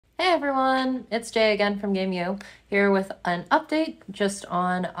Hey everyone, it's Jay again from Game U, here with an update just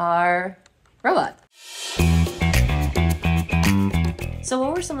on our robot. So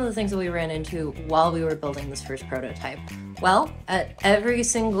what were some of the things that we ran into while we were building this first prototype? Well, at every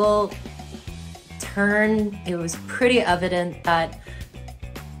single turn, it was pretty evident that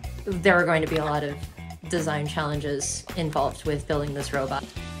there were going to be a lot of design challenges involved with building this robot.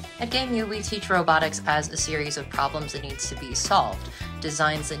 At Game U, we teach robotics as a series of problems that needs to be solved,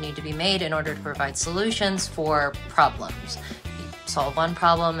 designs that need to be made in order to provide solutions for problems. You solve one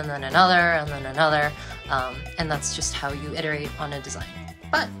problem and then another and then another, and that's just how you iterate on a design.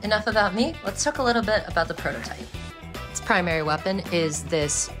 But enough about me, let's talk a little bit about the prototype. Its primary weapon is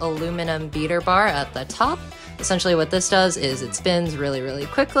this aluminum beater bar at the top. Essentially what this does is it spins really, really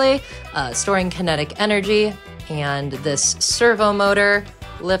quickly, storing kinetic energy, and this servo motor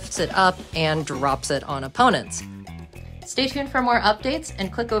lifts it up and drops it on opponents. Stay tuned for more updates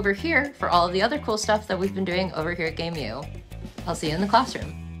and click over here for all of the other cool stuff that we've been doing over here at Game U. I'll see you in the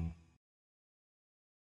classroom.